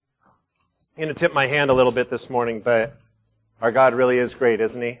I'm going to tip my hand a little bit this morning, but our God really is great,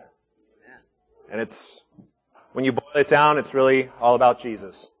 isn't He? And it's, when you boil it down, it's really all about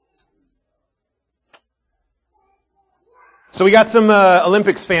Jesus. So we got some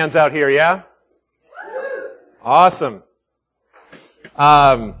Olympics fans out here, yeah? Awesome.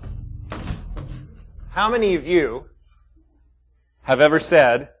 How many of you have ever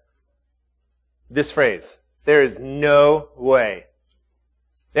said this phrase? There is no way.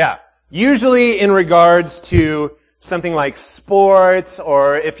 Yeah. Usually in regards to something like sports,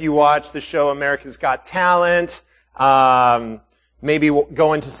 or if you watch the show America's Got Talent, maybe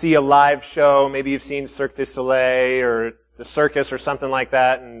going to see a live show, maybe you've seen Cirque du Soleil or the circus or something like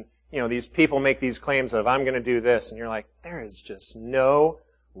that, and these people make these claims of, I'm going to do this, and you're like, there is just no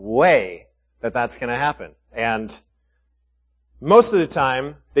way that that's going to happen. And most of the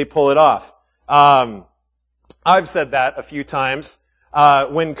time, they pull it off. I've said that a few times.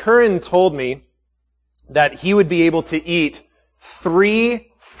 When Curran told me that he would be able to eat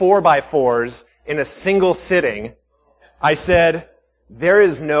 3 4x4s in a single sitting, I said, there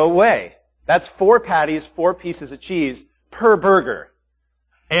is no way. That's 4 patties, 4 pieces of cheese per burger.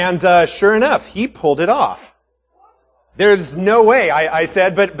 And sure enough, he pulled it off. There's no way, I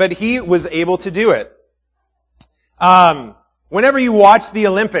said, but he was able to do it. Whenever you watch the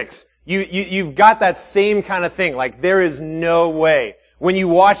Olympics, you've got that same kind of thing, like there is no way. When you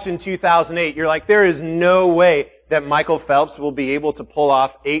watched in 2008, you're like, there is no way that Michael Phelps will be able to pull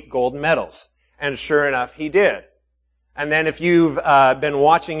off 8 gold medals. And sure enough, he did. And then if you've been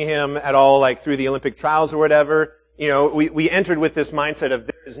watching him at all, like through the Olympic trials or whatever, we entered with this mindset of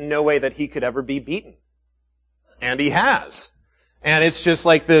there is no way that he could ever be beaten. And he has. And it's just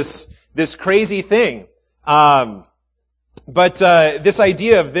like this crazy thing. But this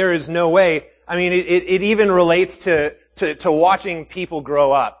idea of there is no way, I mean, it even relates to watching people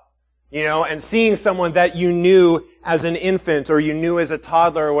grow up, and seeing someone that you knew as an infant or you knew as a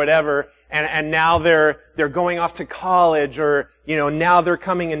toddler or whatever, and now they're going off to college, or, now they're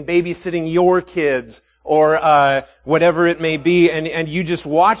coming and babysitting your kids, or, whatever it may be, and you just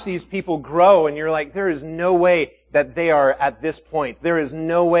watch these people grow, and you're like, there is no way that they are at this point. There is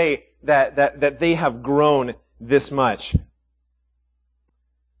no way that they have grown this much.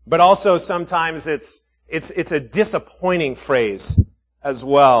 But also sometimes it's a disappointing phrase as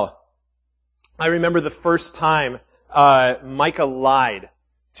well. I remember the first time Micah lied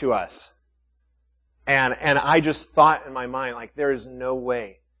to us. And I just thought in my mind, like, there is no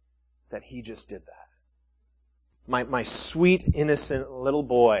way that he just did that. My sweet, innocent little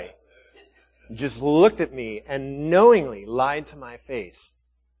boy just looked at me and knowingly lied to my face.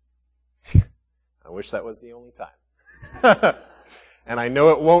 I wish that was the only time. And I know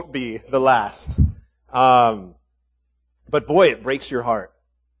it won't be the last. But boy, it breaks your heart.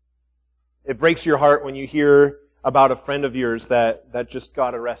 It breaks your heart when you hear about a friend of yours that just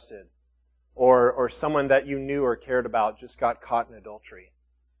got arrested, or someone that you knew or cared about just got caught in adultery.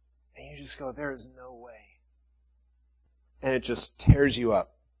 And you just go, there is no way. And it just tears you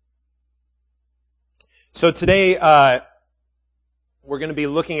up. So today, we're going to be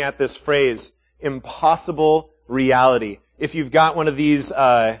looking at this phrase, impossible reality. If you've got one of these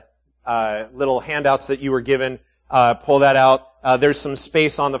little handouts that you were given, pull that out. There's some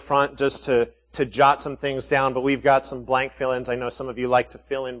space on the front just to jot some things down, but we've got some blank fill-ins. I know some of you like to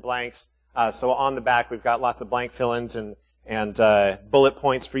fill in blanks. So on the back, we've got lots of blank fill-ins and bullet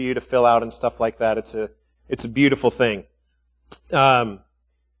points for you to fill out and stuff like that. It's a beautiful thing.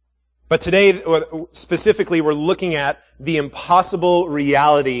 But today, specifically, we're looking at the impossible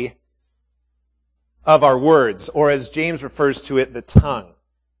reality of our words, or as James refers to it, the tongue.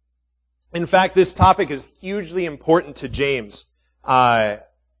 In fact, this topic is hugely important to James.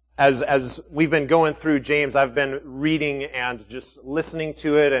 As we've been going through James, I've been reading and just listening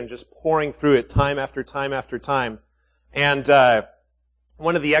to it and just pouring through it time after time after time. And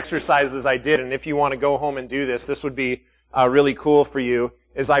one of the exercises I did, and if you want to go home and do this, this would be really cool for you,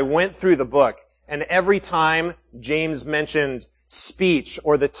 is I went through the book, and every time James mentioned speech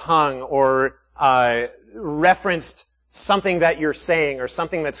or the tongue or referenced something that you're saying or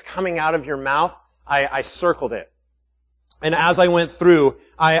something that's coming out of your mouth, I circled it. And as I went through,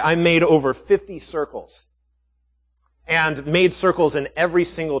 I made over 50 circles. And made circles in every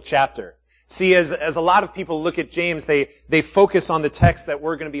single chapter. See, as a lot of people look at James, they focus on the text that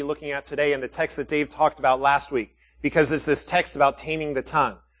we're going to be looking at today and the text that Dave talked about last week, because it's this text about taming the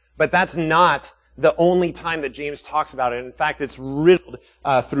tongue. But that's not the only time that James talks about it. In fact, it's riddled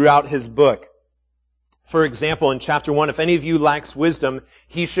throughout his book. For example, in chapter 1, if any of you lacks wisdom,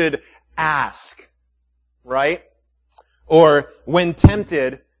 he should ask, right? Or, when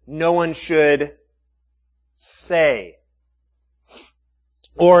tempted, no one should say.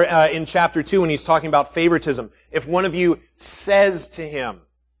 Or in chapter 2, when he's talking about favoritism, if one of you says to him.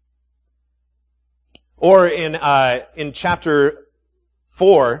 Or in chapter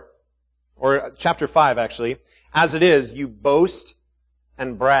 4, or chapter 5 actually, as it is, you boast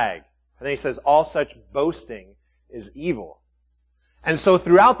and brag. And then he says, all such boasting is evil. And so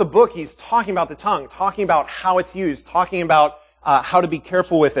throughout the book, he's talking about the tongue, talking about how it's used, talking about how to be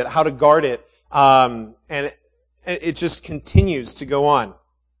careful with it, how to guard it. And it just continues to go on.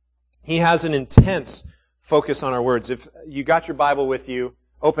 He has an intense focus on our words. If you got your Bible with you,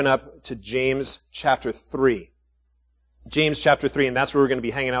 open up to James chapter 3. James chapter 3, and that's where we're going to be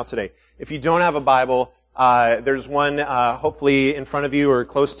hanging out today. If you don't have a Bible, there's one hopefully in front of you or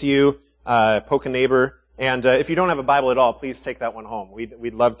close to you. Poke a neighbor. And if you don't have a Bible at all, please take that one home.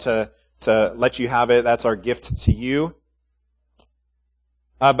 We'd love to let you have it. That's our gift to you.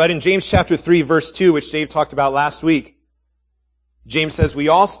 But in James chapter 3, verse 2, which Dave talked about last week, James says, we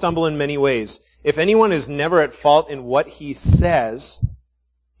all stumble in many ways. If anyone is never at fault in what he says,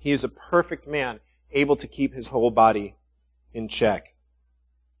 he is a perfect man, able to keep his whole body in check.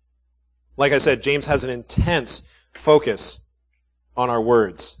 Like I said, James has an intense focus on our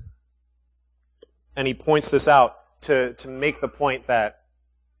words. And he points this out to make the point that,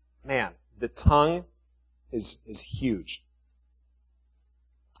 man, the tongue is huge.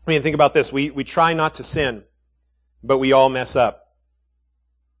 I mean, think about this. We try not to sin, but we all mess up.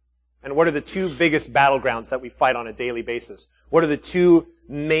 And what are the two biggest battlegrounds that we fight on a daily basis? What are the two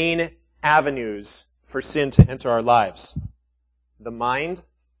main avenues for sin to enter our lives? The mind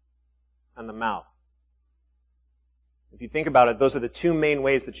and the mouth. If you think about it, those are the two main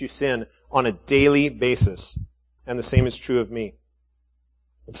ways that you sin on a daily basis. And the same is true of me.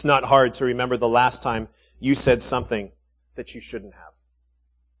 It's not hard to remember the last time you said something that you shouldn't have.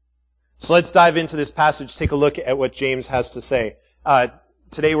 So let's dive into this passage, take a look at what James has to say.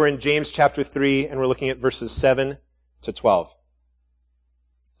 Today we're in James chapter 3, and we're looking at verses 7 to 12.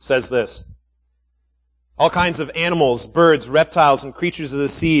 It says this, all kinds of animals, birds, reptiles, and creatures of the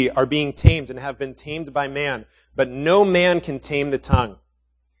sea are being tamed and have been tamed by man, but no man can tame the tongue.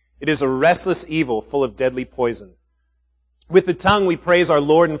 It is a restless evil full of deadly poison. With the tongue we praise our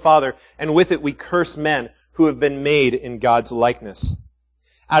Lord and Father, and with it we curse men who have been made in God's likeness.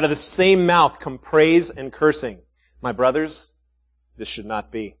 Out of the same mouth come praise and cursing. My brothers, this should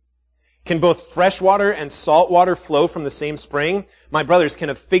not be. Can both fresh water and salt water flow from the same spring? My brothers, can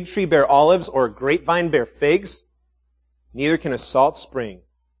a fig tree bear olives or a grapevine bear figs? Neither can a salt spring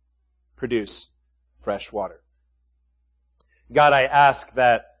produce fresh water. God, I ask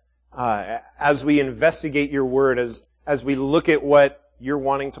that as we investigate your word, as we look at what you're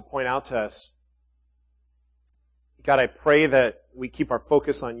wanting to point out to us, God, I pray that we keep our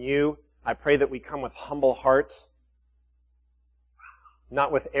focus on you. I pray that we come with humble hearts,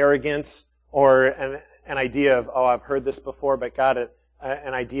 not with arrogance or an idea of, oh, I've heard this before, but God,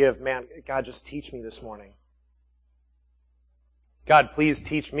 an idea of, man, God, just teach me this morning. God, please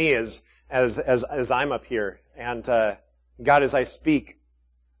teach me as I'm up here. And God, as I speak,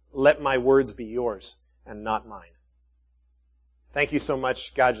 let my words be yours and not mine. Thank you so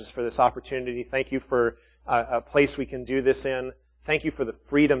much, God, just for this opportunity. Thank you for a place we can do this in. Thank you for the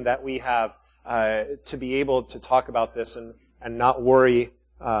freedom that we have to be able to talk about this and not worry,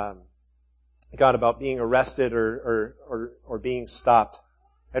 God, about being arrested or being stopped.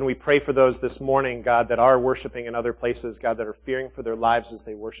 And we pray for those this morning, God, that are worshiping in other places, God, that are fearing for their lives as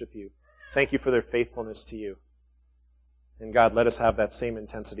they worship you. Thank you for their faithfulness to you. And God, let us have that same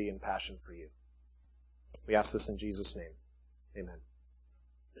intensity and passion for you. We ask this in Jesus' name. Amen.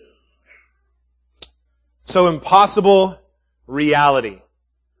 So, impossible reality.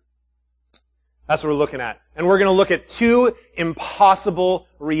 That's what we're looking at. And we're going to look at two impossible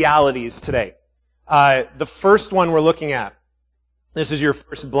realities today. The first one we're looking at, this is your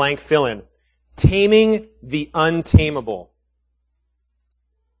first blank fill-in. Taming the untamable.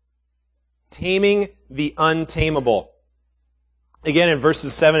 Taming the untamable. Again, in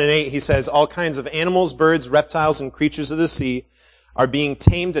verses 7 and 8, he says, all kinds of animals, birds, reptiles, and creatures of the sea are being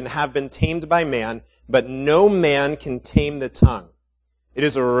tamed and have been tamed by man, but no man can tame the tongue. It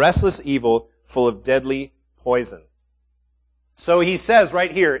is a restless evil full of deadly poison. So he says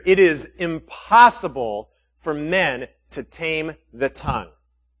right here, it is impossible for men to tame the tongue.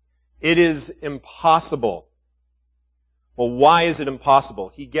 It is impossible. Well, why is it impossible?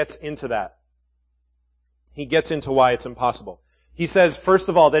 He gets into that. He gets into why it's impossible. He says, first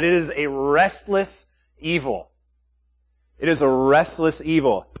of all, that it is a restless evil. It is a restless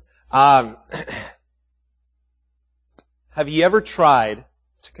evil. Have you ever tried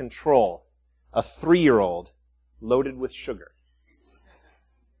to control a 3-year-old loaded with sugar.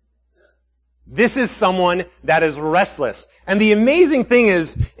 This is someone that is restless. And the amazing thing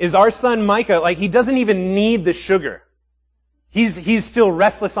is our son Micah, like, he doesn't even need the sugar. He's still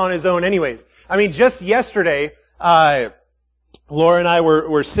restless on his own anyways. I mean, just yesterday, Laura and I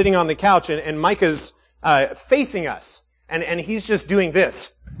were sitting on the couch and Micah's, facing us. And he's just doing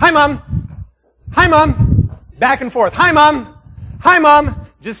this. Hi, Mom! Hi, Mom! Back and forth. Hi, Mom! Hi, Mom!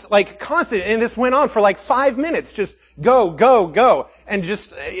 Just like constant. And this went on for like 5 minutes. Just go, go, go. And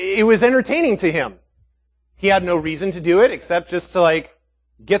just, it was entertaining to him. He had no reason to do it except just to like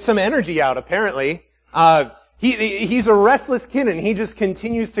get some energy out, apparently. He's a restless kid and he just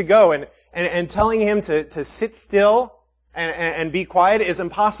continues to go and telling him to sit still and be quiet is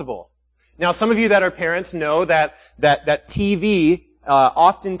impossible. Now, some of you that are parents know that TV,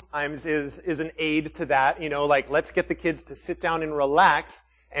 oftentimes is an aid to that. You know, like, let's get the kids to sit down and relax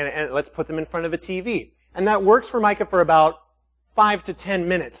and let's put them in front of a TV. And that works for Micah for about 5 to 10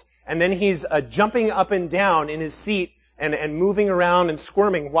 minutes. And then he's jumping up and down in his seat and moving around and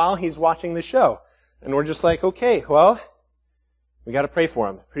squirming while he's watching the show. And we're just like, okay, well, we got to pray for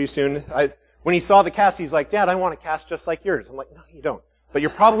him. Pretty soon, when he saw the cast, he's like, Dad, I want a cast just like yours. I'm like, no, you don't. But you're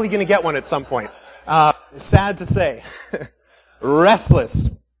probably going to get one at some point. Sad to say. Restless.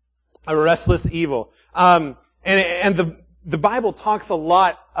 A restless evil. And the Bible talks a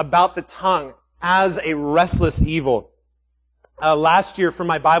lot about the tongue as a restless evil. Last year for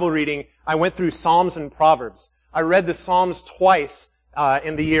my Bible reading, I went through Psalms and Proverbs. I read the Psalms twice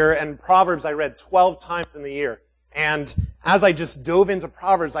in the year, and Proverbs I read 12 times in the year. And as I just dove into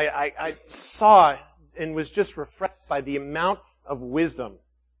Proverbs, I saw and was just refreshed by the amount of wisdom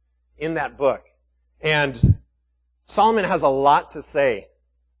in that book. And Solomon has a lot to say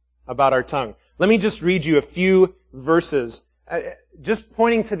about our tongue. Let me just read you a few verses, just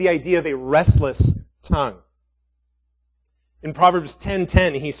pointing to the idea of a restless tongue. In Proverbs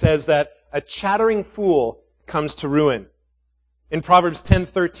 10:10, he says that a chattering fool comes to ruin. In Proverbs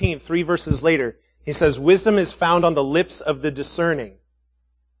 10:13, 3 verses later, he says, wisdom is found on the lips of the discerning,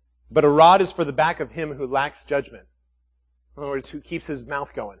 but a rod is for the back of him who lacks judgment. In other words, who keeps his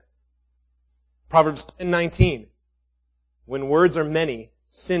mouth going. Proverbs 10:19, when words are many,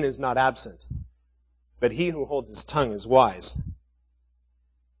 sin is not absent, but he who holds his tongue is wise.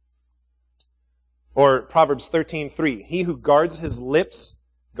 Or Proverbs 13:3, he who guards his lips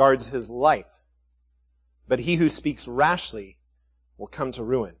guards his life, but he who speaks rashly will come to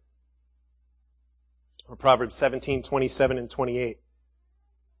ruin. Or Proverbs 17:27 and 28,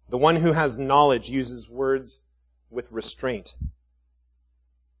 the one who has knowledge uses words with restraint.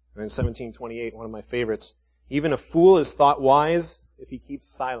 And in 17:28, one of my favorites, even a fool is thought wise if he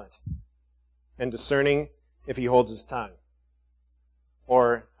keeps silent, and discerning if he holds his tongue.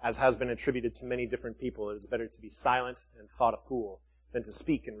 Or, as has been attributed to many different people, it is better to be silent and thought a fool than to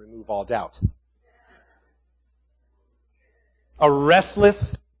speak and remove all doubt. A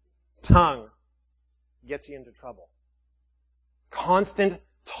restless tongue gets you into trouble. Constant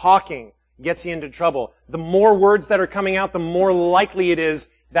talking gets you into trouble. The more words that are coming out, the more likely it is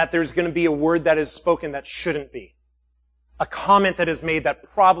that there's going to be a word that is spoken that shouldn't be. A comment that is made that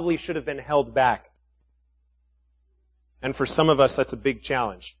probably should have been held back. And for some of us, that's a big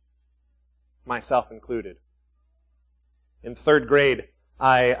challenge, myself included. In 3rd grade,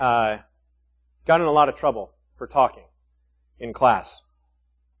 I got in a lot of trouble for talking in class.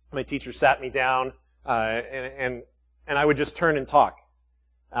 My teacher sat me down, and I would just turn and talk.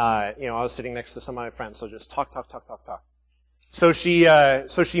 I was sitting next to some of my friends, so just talk. So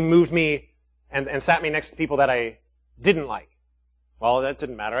she moved me and sat me next to people that I didn't like. Well, that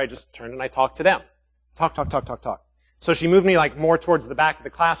didn't matter. I just turned and I talked to them. Talk. So she moved me like more towards the back of the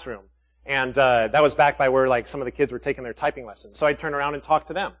classroom. And that was back by where like some of the kids were taking their typing lessons. So I'd turn around and talk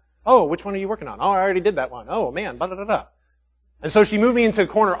to them. Oh, which one are you working on? Oh, I already did that one. Oh, man, blah. And so she moved me into a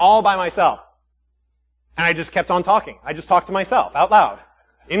corner all by myself. And I just kept on talking. I just talked to myself out loud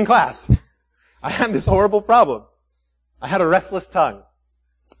in class. I had this horrible problem. I had a restless tongue.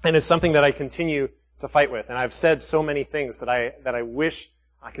 And it's something that I continue to fight with. And I've said so many things that I wish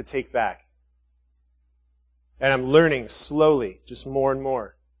I could take back. And I'm learning slowly, just more and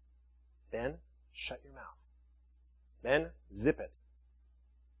more. Ben, shut your mouth. Ben, zip it.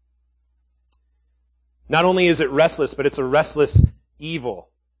 Not only is it restless, but it's a restless evil.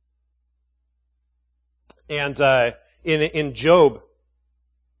 And in Job,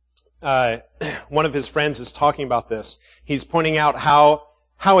 one of his friends is talking about this. He's pointing out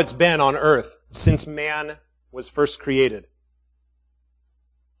how it's been on earth since man was first created.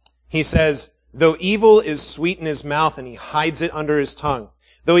 He says, though evil is sweet in his mouth and he hides it under his tongue,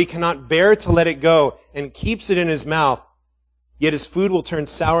 Though he cannot bear to let it go and keeps it in his mouth, yet his food will turn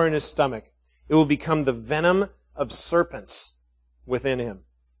sour in his stomach. It will become the venom of serpents within him.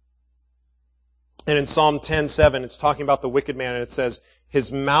 And in Psalm 10:7, it's talking about the wicked man, and it says,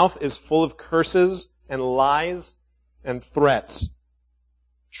 his mouth is full of curses and lies and threats.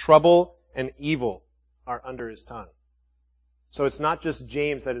 Trouble and evil are under his tongue. So it's not just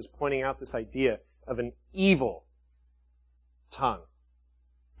James that is pointing out this idea of an evil tongue,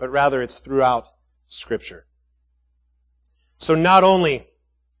 but rather it's throughout Scripture. So not only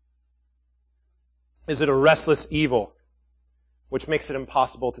is it a restless evil, which makes it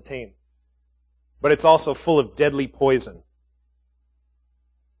impossible to tame, but it's also full of deadly poison.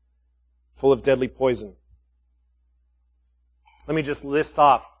 Full of deadly poison. Let me just list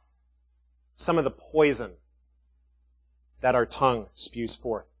off some of the poison that our tongue spews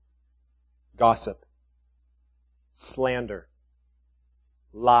forth. Gossip, slander,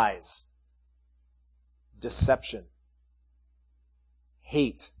 lies, deception,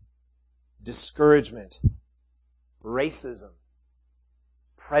 hate, discouragement, racism,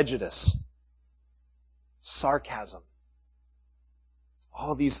 prejudice, sarcasm.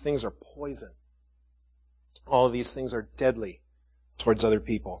 All these things are poison. All of these things are deadly towards other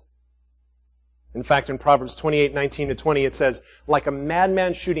people. In fact, in Proverbs 28:19-20, it says, like a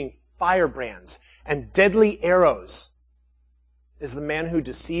madman shooting firebrands and deadly arrows is the man who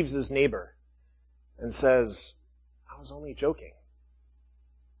deceives his neighbor and says, I was only joking.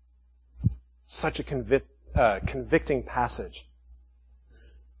 Such a convicting passage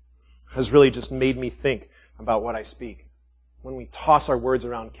has really just made me think about what I speak. When we toss our words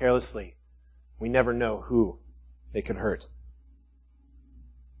around carelessly, we never know who they could hurt.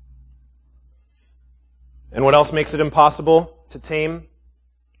 And what else makes it impossible to tame?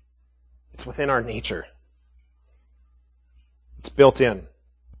 It's within our nature. It's built in.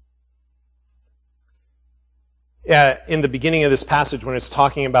 In the beginning of this passage, when it's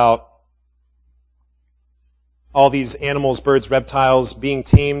talking about all these animals, birds, reptiles being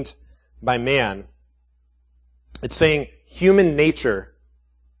tamed by man, it's saying human nature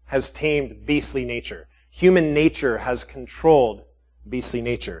has tamed beastly nature. Human nature has controlled beastly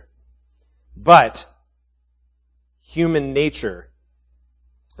nature. But human nature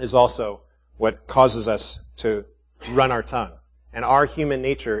is also what causes us to run our tongue. And our human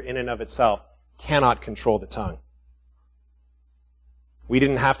nature in and of itself cannot control the tongue. We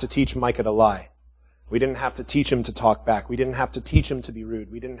didn't have to teach Micah to lie. We didn't have to teach him to talk back. We didn't have to teach him to be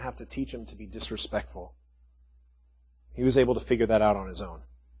rude. We didn't have to teach him to be disrespectful. He was able to figure that out on his own.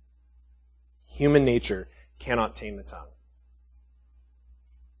 Human nature cannot tame the tongue.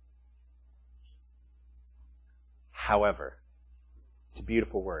 However, it's a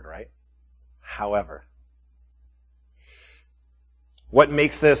beautiful word, right? However. What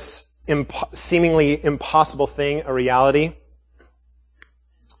makes this seemingly impossible thing a reality?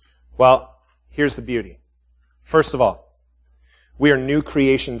 Well, here's the beauty. First of all, we are new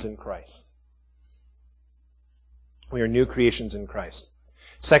creations in Christ. We are new creations in Christ.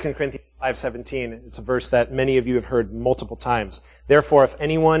 2 Corinthians 5:17, it's a verse that many of you have heard multiple times. Therefore, if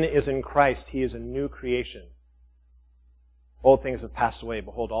anyone is in Christ, he is a new creation. Old things have passed away.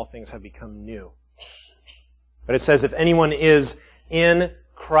 Behold, all things have become new. But it says, if anyone is in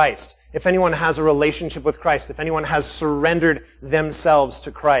Christ, if anyone has a relationship with Christ, if anyone has surrendered themselves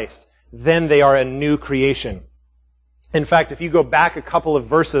to Christ, then they are a new creation. In fact, if you go back a couple of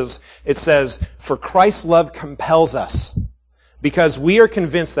verses, it says, for Christ's love compels us, because we are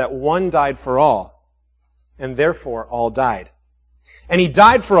convinced that one died for all, and therefore all died. And he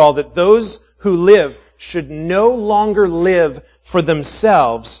died for all, that those who live should no longer live for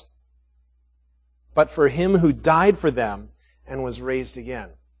themselves, but for him who died for them and was raised again.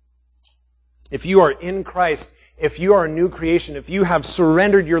 If you are in Christ, if you are a new creation, if you have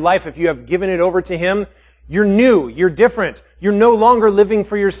surrendered your life, if you have given it over to him, you're new, you're different. You're no longer living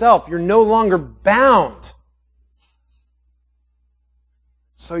for yourself. You're no longer bound.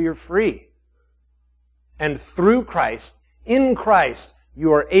 So you're free. And through Christ, in Christ,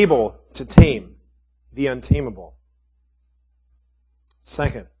 you are able to tame the untamable.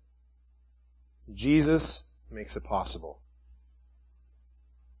 Second, Jesus makes it possible.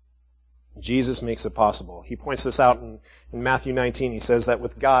 Jesus makes it possible. He points this out in Matthew 19. He says that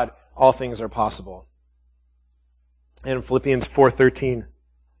with God, all things are possible. And in Philippians 4:13,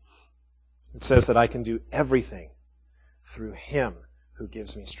 it says that I can do everything through him who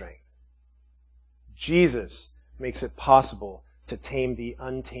gives me strength. Jesus makes it possible to tame the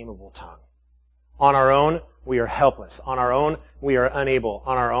untamable tongue. On our own, we are helpless. On our own, we are unable.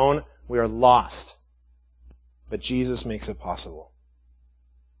 On our own, we are lost. But Jesus makes it possible.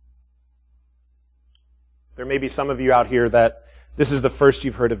 There may be some of you out here that this is the first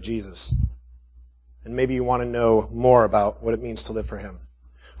you've heard of Jesus. And maybe you want to know more about what it means to live for Him.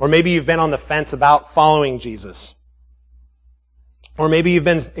 Or maybe you've been on the fence about following Jesus. Or maybe you've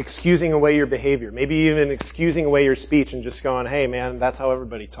been excusing away your behavior. Maybe you've been excusing away your speech and just going, hey man, that's how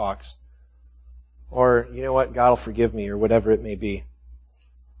everybody talks. Or, you know what, God will forgive me, or whatever it may be.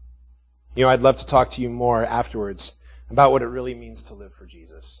 You know, I'd love to talk to you more afterwards about what it really means to live for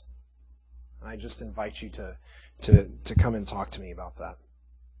Jesus. And I just invite you to come and talk to me about that.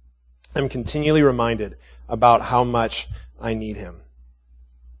 I'm continually reminded about how much I need Him.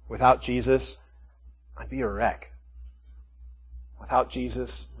 Without Jesus, I'd be a wreck. Without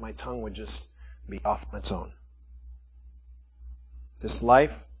Jesus, my tongue would just be off on its own. This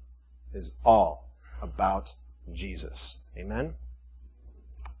life is all about Jesus. Amen?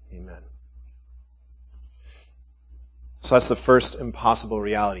 Amen. So that's the first impossible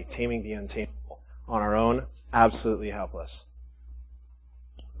reality, taming the untamable. On our own, absolutely helpless.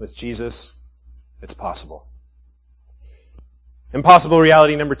 With Jesus, it's possible. Impossible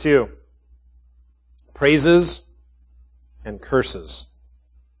reality number 2. Praises and curses.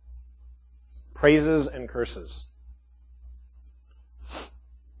 Praises and curses.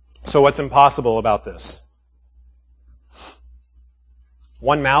 So what's impossible about this?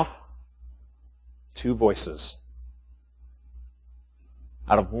 One mouth, two voices.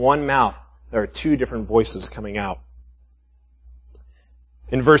 Out of one mouth, there are two different voices coming out.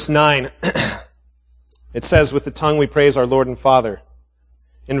 In verse 9, it says, with the tongue we praise our Lord and Father.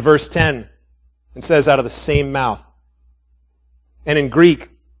 In verse 10, it says, out of the same mouth. And in Greek,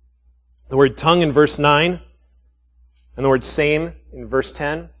 the word tongue in verse 9 and the word same in verse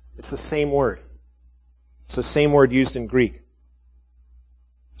 10, it's the same word. It's the same word used in Greek.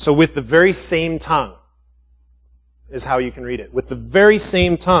 So with the very same tongue is how you can read it. With the very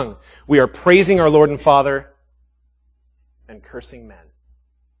same tongue, we are praising our Lord and Father and cursing men.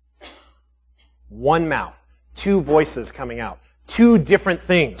 One mouth, two voices coming out, two different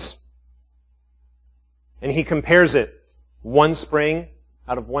things. And he compares it. One spring,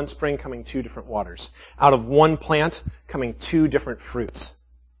 out of one spring coming two different waters. Out of one plant coming two different fruits.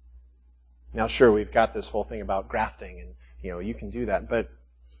 Now sure, we've got this whole thing about grafting and, you can do that, but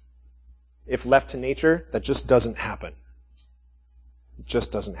if left to nature, that just doesn't happen. It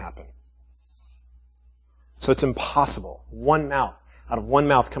just doesn't happen. So it's impossible. One mouth. Out of one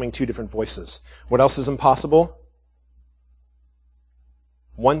mouth coming two different voices. What else is impossible?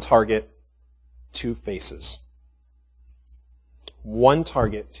 One target, two faces. One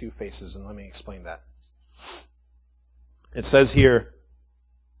target, two faces, and let me explain that. It says here,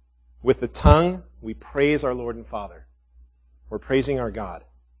 with the tongue we praise our Lord and Father. We're praising our God.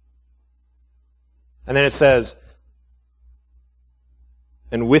 And then it says,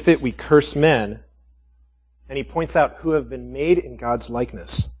 and with it we curse men. And he points out who have been made in God's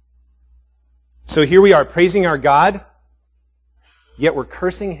likeness. So here we are praising our God, yet we're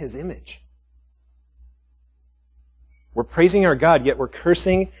cursing His image. We're praising our God, yet we're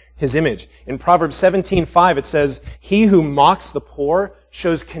cursing His image. In Proverbs 17:5 it says, he who mocks the poor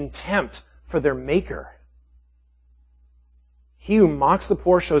shows contempt for their maker. He who mocks the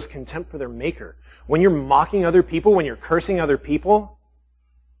poor shows contempt for their maker. When you're mocking other people, when you're cursing other people,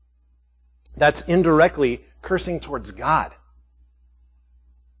 that's indirectly cursing towards God.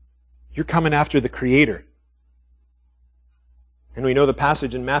 You're coming after the Creator. And we know the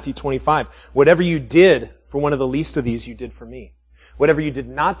passage in Matthew 25. Whatever you did for one of the least of these, you did for me. Whatever you did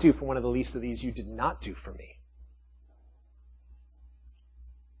not do for one of the least of these, you did not do for me.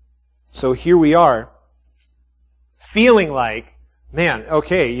 So here we are, feeling like, man,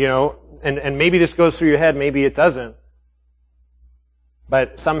 okay, and maybe this goes through your head, maybe it doesn't.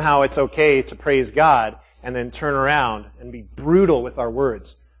 But somehow it's okay to praise God and then turn around and be brutal with our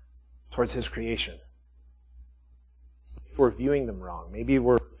words towards His creation. We're viewing them wrong. Maybe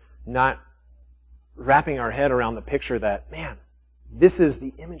we're not wrapping our head around the picture that, man, this is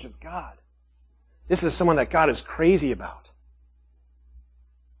the image of God. This is someone that God is crazy about.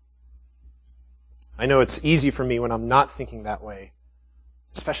 I know it's easy for me when I'm not thinking that way,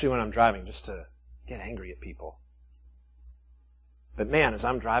 especially when I'm driving, just to get angry at people. But man, as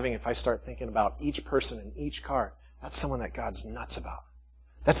I'm driving, if I start thinking about each person in each car, that's someone that God's nuts about.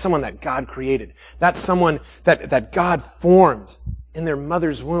 That's someone that God created. That's someone that God formed in their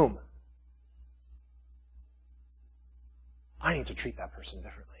mother's womb. I need to treat that person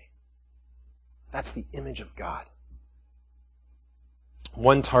differently. That's the image of God.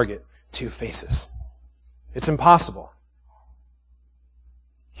 One target, two faces. It's impossible.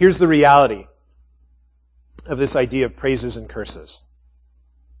 Here's the reality of this idea of praises and curses.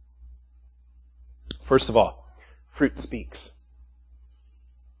 First of all, fruit speaks.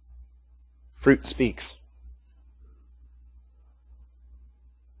 Fruit speaks.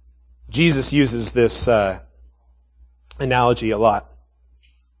 Jesus uses this analogy a lot.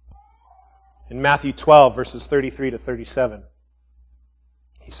 In Matthew 12, verses 33 to 37,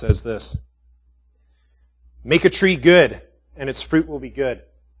 he says this: "Make a tree good, and its fruit will be good.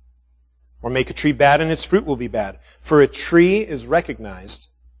 Or make a tree bad, and its fruit will be bad. For a tree is recognized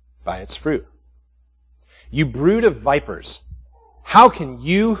by its fruit. You brood of vipers, how can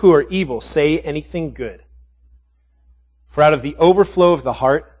you who are evil say anything good? For out of the overflow of the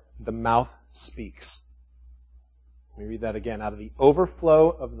heart, the mouth speaks." Let me read that again. Out of the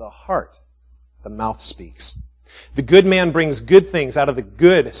overflow of the heart, the mouth speaks. "The good man brings good things out of the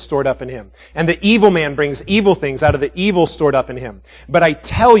good stored up in him, and the evil man brings evil things out of the evil stored up in him. But I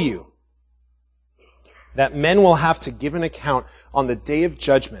tell you that men will have to give an account on the day of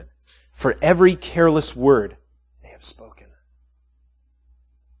judgment for every careless word they have spoken."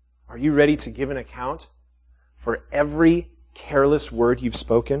 Are you ready to give an account for every careless word you've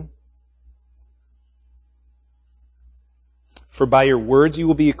spoken? "For by your words you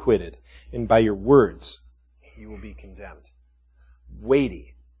will be acquitted, and by your words you will be condemned."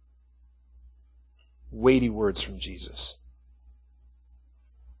 Weighty words from Jesus.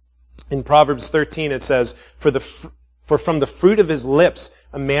 In Proverbs 13 it says, For from the fruit of his lips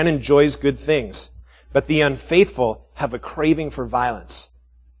a man enjoys good things, but the unfaithful have a craving for violence.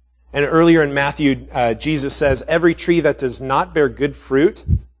 And earlier in Matthew, Jesus says, "Every tree that does not bear good fruit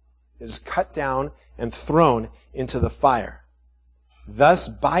is cut down and thrown into the fire. Thus,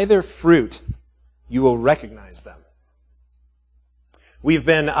 by their fruit, you will recognize them." We've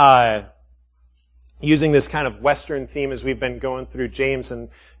been using this kind of Western theme as we've been going through James, and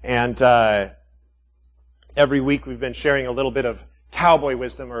every week we've been sharing a little bit of cowboy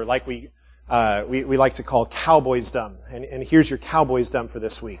wisdom, or like we like to call cowboysdom. And here's your cowboysdom for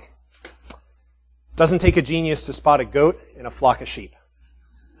this week. Doesn't take a genius to spot a goat in a flock of sheep.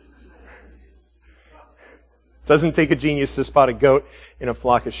 Doesn't take a genius to spot a goat in a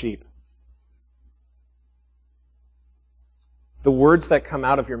flock of sheep. The words that come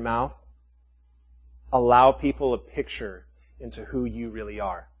out of your mouth allow people a picture into who you really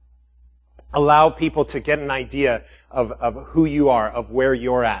are. Allow people to get an idea of who you are, of where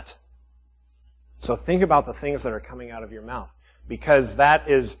you're at. So think about the things that are coming out of your mouth, because that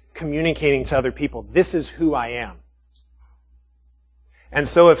is communicating to other people, this is who I am. And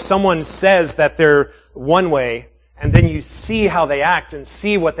so if someone says that they're one way, and then you see how they act and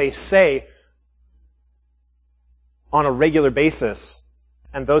see what they say on a regular basis,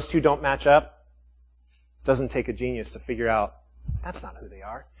 and those two don't match up, it doesn't take a genius to figure out, that's not who they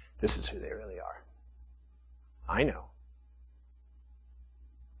are. This is who they really are. I know.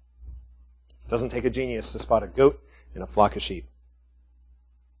 It doesn't take a genius to spot a goat in a flock of sheep.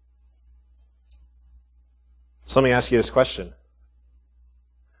 So let me ask you this question.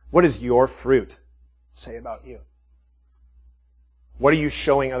 What does your fruit say about you? What are you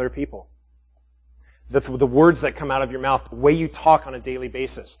showing other people? The words that come out of your mouth, the way you talk on a daily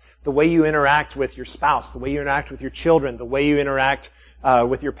basis, the way you interact with your spouse, the way you interact with your children, the way you interact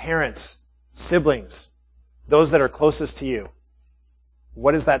with your parents, siblings, those that are closest to you.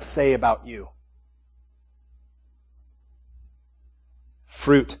 What does that say about you?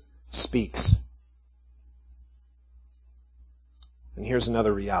 Fruit speaks. And here's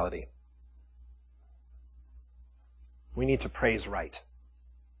another reality. We need to praise right.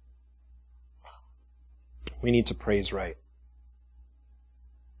 We need to praise right.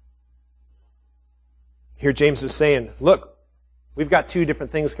 Here James is saying, look, we've got two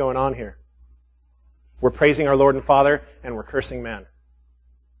different things going on here. We're praising our Lord and Father, and we're cursing man.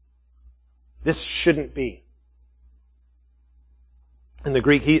 This shouldn't be. In the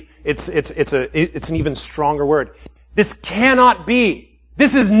Greek, it's an even stronger word. This cannot be.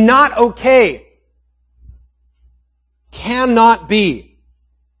 This is not okay. Cannot be.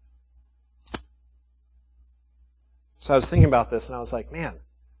 So I was thinking about this, and I was like, man,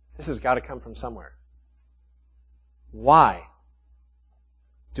 this has got to come from somewhere. Why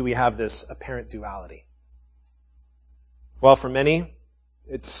do we have this apparent duality? Well, for many,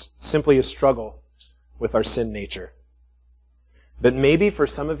 it's simply a struggle with our sin nature. But maybe for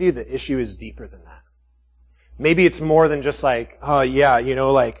some of you, the issue is deeper than that. Maybe it's more than just like, oh yeah,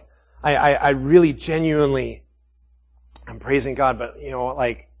 like, I really genuinely, I'm praising God, but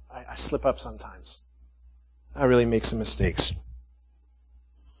like, I slip up sometimes. I really make some mistakes.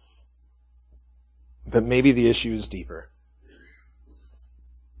 But maybe the issue is deeper.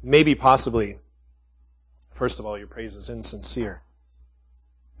 Maybe possibly, first of all, your praise is insincere.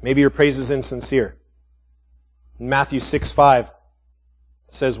 Maybe your praise is insincere. Matthew 6:5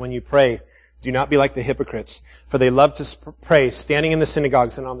 says, when you pray, do not be like the hypocrites, for they love to pray standing in the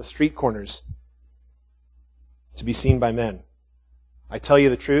synagogues and on the street corners to be seen by men. I tell you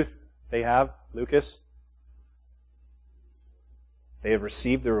the truth, they have, Lucas, they have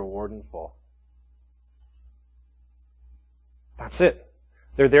received their reward in full. That's it.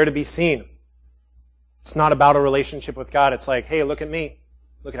 They're there to be seen. It's not about a relationship with God. It's like, hey, look at me.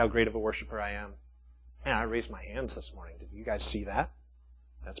 Look at how great of a worshiper I am. Man, I raised my hands this morning. Did you guys see that?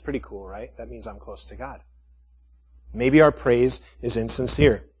 That's pretty cool, right? That means I'm close to God. Maybe our praise is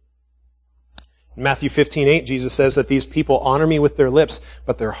insincere. In Matthew 15:8, Jesus says that these people honor me with their lips,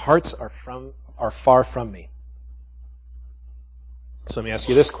 but their hearts are far from me. So let me ask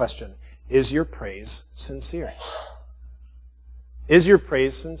you this question. Is your praise sincere? Is your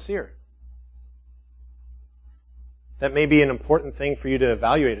praise sincere? That may be an important thing for you to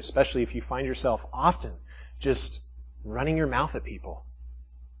evaluate, especially if you find yourself often just running your mouth at people.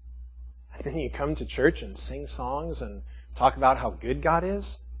 And then you come to church and sing songs and talk about how good God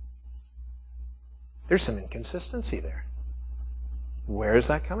is. There's some inconsistency there. Where is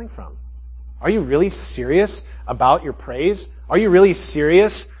that coming from? Are you really serious about your praise? Are you really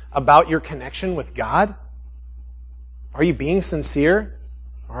serious about your connection with God? Are you being sincere?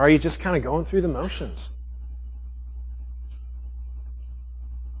 Or are you just kind of going through the motions?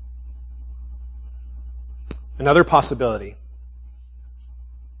 Another possibility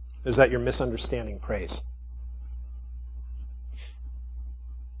is that you're misunderstanding praise.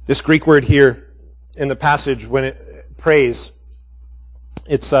 This Greek word here in the passage, when it praise,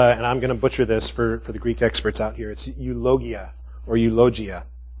 it's, and I'm going to butcher this for the Greek experts out here, it's eulogia or eulogia.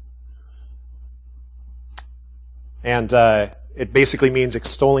 And it basically means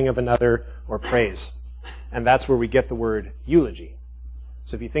extolling of another or praise. And that's where we get the word eulogy.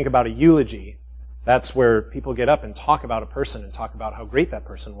 So if you think about a eulogy, that's where people get up and talk about a person and talk about how great that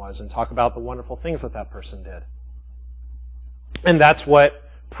person was and talk about the wonderful things that that person did. And that's what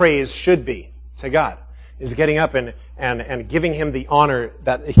praise should be to God, is getting up and giving him the honor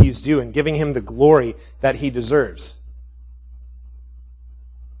that he's due and giving him the glory that he deserves.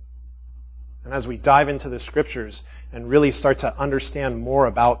 And as we dive into the scriptures and really start to understand more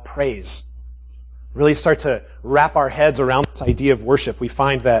about praise, really start to wrap our heads around this idea of worship, we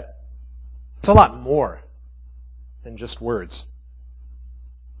find that it's a lot more than just words.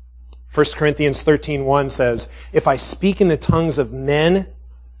 1 Corinthians 13:1 says, if I speak in the tongues of men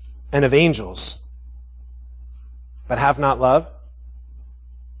and of angels, but have not love,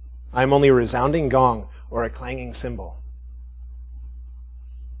 I am only a resounding gong or a clanging cymbal.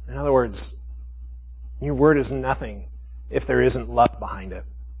 In other words, your word is nothing if there isn't love behind it.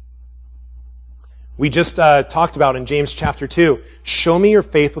 We just talked about in James chapter 2, show me your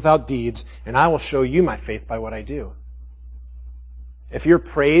faith without deeds, and I will show you my faith by what I do. If your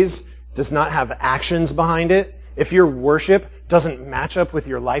praise does not have actions behind it, if your worship doesn't match up with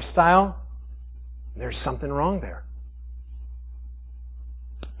your lifestyle, there's something wrong there.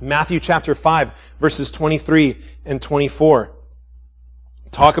 Matthew chapter 5, verses 23 and 24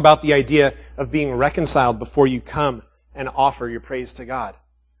 talk about the idea of being reconciled before you come and offer your praise to God,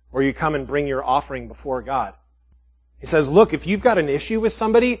 or you come and bring your offering before God. He says, look, if you've got an issue with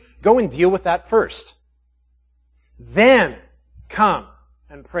somebody, go and deal with that first. Then come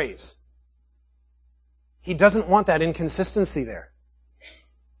and praise. He doesn't want that inconsistency there.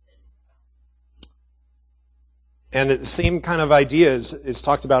 And the same kind of idea is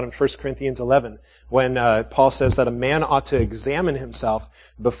talked about in 1 Corinthians 11, when Paul says that a man ought to examine himself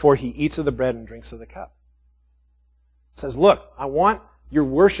before he eats of the bread and drinks of the cup. It says, look, I want your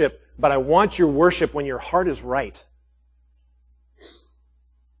worship, but I want your worship when your heart is right.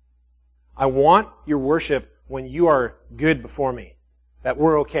 I want your worship when you are good before me, that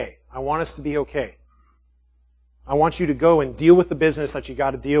we're okay. I want us to be okay. I want you to go and deal with the business that you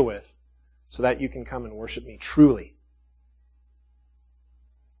got to deal with so that you can come and worship me truly.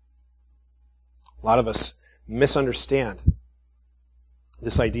 A lot of us misunderstand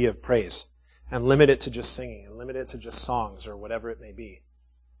this idea of praise and limit it to just singing and limit it to just songs or whatever it may be.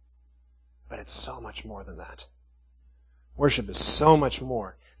 But it's so much more than that. Worship is so much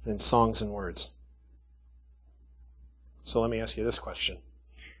more than songs and words. So let me ask you this question.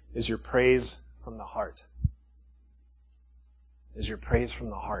 Is your praise from the heart? Is your praise from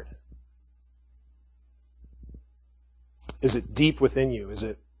the heart? Is it deep within you? Is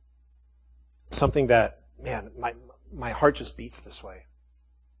it something that, man, my heart just beats this way?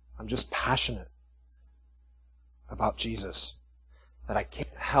 I'm just passionate about Jesus, that I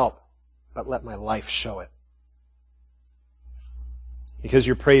can't help but let my life show it. Because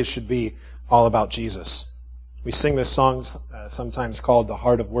your praise should be all about Jesus. We sing this song sometimes called The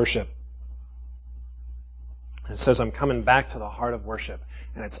Heart of Worship. And it says, I'm coming back to the heart of worship.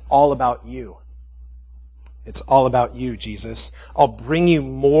 And it's all about you. It's all about you, Jesus. I'll bring you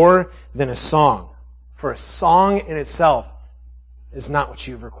more than a song. For a song in itself is not what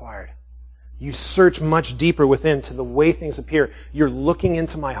you've required. You search much deeper within to the way things appear. You're looking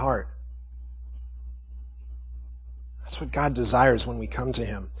into my heart. That's what God desires when we come to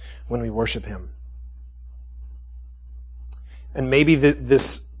Him, when we worship Him. And maybe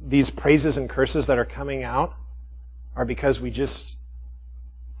these praises and curses that are coming out are because we just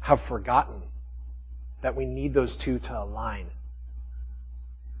have forgotten that we need those two to align.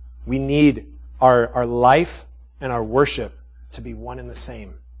 We need our life and our worship to be one and the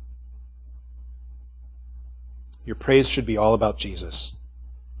same. Your praise should be all about Jesus.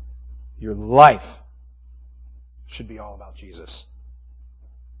 Your life should be all about Jesus.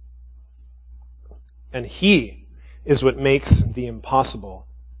 And He is what makes the impossible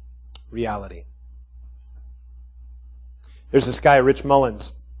reality. There's this guy, Rich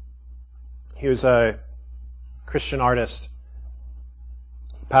Mullins. He was a Christian artist.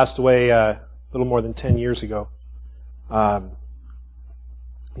 He passed away a little more than 10 years ago.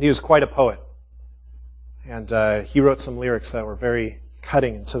 He was quite a poet. And he wrote some lyrics that were very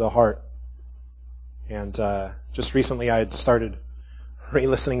cutting into the heart. And just recently I had started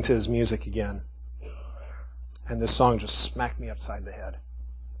re-listening to his music again. And this song just smacked me upside the head.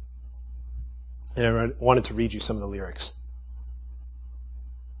 And I wanted to read you some of the lyrics.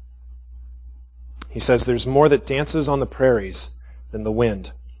 He says, there's more that dances on the prairies than the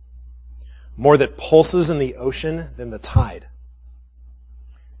wind. More that pulses in the ocean than the tide.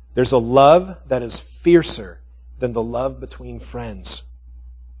 There's a love that is fiercer than the love between friends.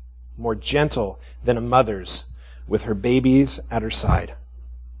 More gentle than a mother's with her babies at her side.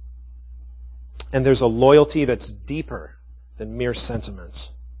 And there's a loyalty that's deeper than mere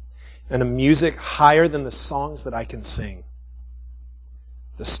sentiments. And a music higher than the songs that I can sing.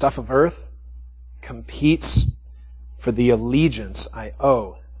 The stuff of earth competes for the allegiance I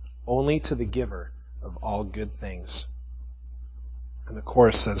owe only to the giver of all good things. And the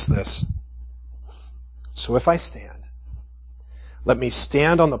chorus says this. So if I stand, let me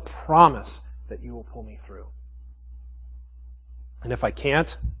stand on the promise that you will pull me through. And if I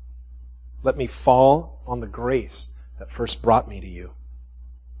can't, let me fall on the grace that first brought me to you.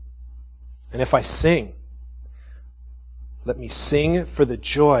 And if I sing, let me sing for the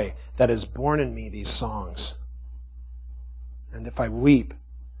joy that is born in me these songs. And if I weep,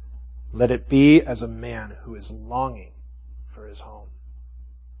 let it be as a man who is longing for his home.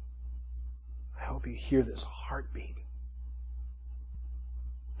 I hope you hear this heartbeat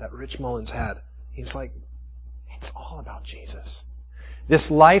that Rich Mullins had. He's like, it's all about Jesus. This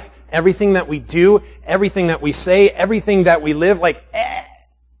life, everything that we do, everything that we say, everything that we live,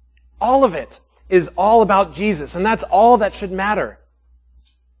 all of it is all about Jesus. And that's all that should matter.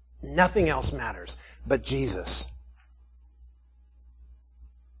 Nothing else matters but Jesus.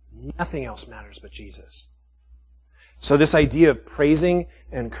 Nothing else matters but Jesus. So this idea of praising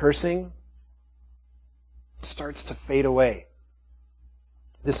and cursing starts to fade away.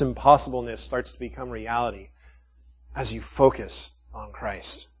 This impossibleness starts to become reality as you focus on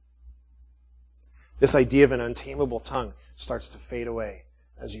Christ. This idea of an untamable tongue starts to fade away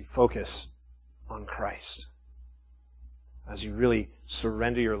as you focus on Christ. As you really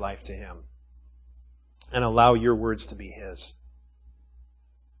surrender your life to Him and allow your words to be His.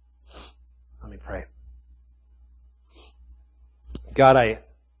 Let me pray. God, I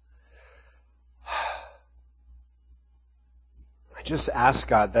just ask,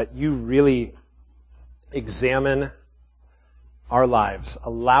 God, that you really examine our lives.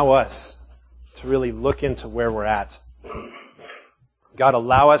 Allow us to really look into where we're at. God,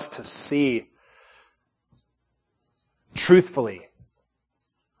 allow us to see truthfully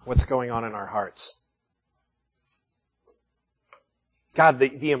what's going on in our hearts. God,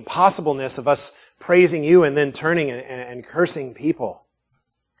 the impossibleness of us praising you and then turning and cursing people.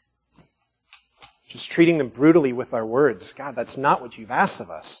 Just treating them brutally with our words. God, that's not what you've asked of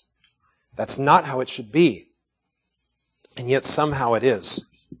us. That's not how it should be. And yet somehow it is.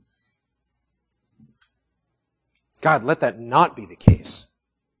 God, let that not be the case.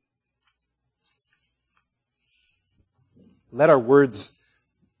 Let our words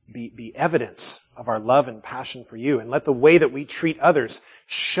be evidence of our love and passion for you. And let the way that we treat others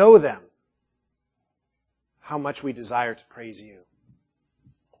show them how much we desire to praise you.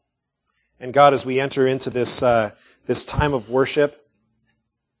 And God, as we enter into this time of worship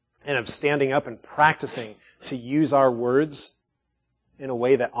and of standing up and practicing to use our words in a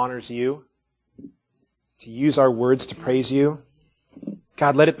way that honors you, to use our words to praise you,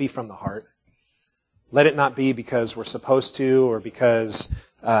 God, let it be from the heart. Let it not be because we're supposed to or because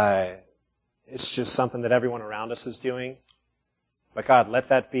it's just something that everyone around us is doing. But God, let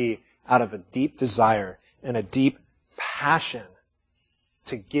that be out of a deep desire and a deep passion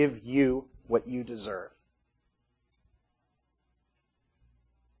to give you what you deserve.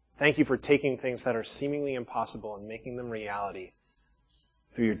 Thank you for taking things that are seemingly impossible and making them reality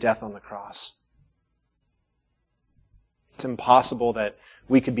through your death on the cross. It's impossible that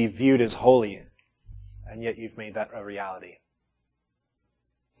we could be viewed as holy, and yet you've made that a reality.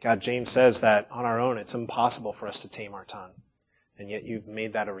 God, James says that on our own it's impossible for us to tame our tongue, and yet you've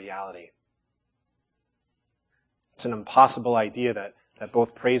made that a reality. It's an impossible idea that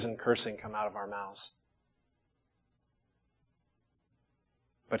both praise and cursing come out of our mouths.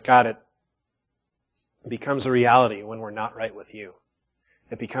 But God, it becomes a reality when we're not right with you.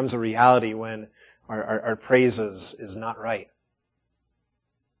 It becomes a reality when our praise is not right.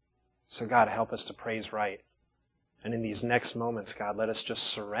 So God, help us to praise right. And in these next moments, God, let us just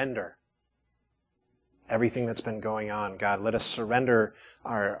surrender everything that's been going on. God, let us surrender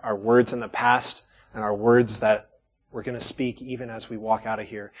our words in the past and our words that we're going to speak even as we walk out of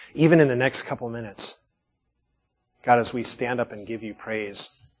here, even in the next couple minutes. God, as we stand up and give you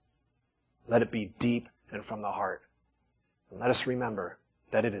praise, let it be deep and from the heart. And let us remember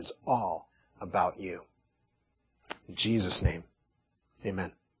that it is all about you. In Jesus' name,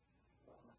 amen.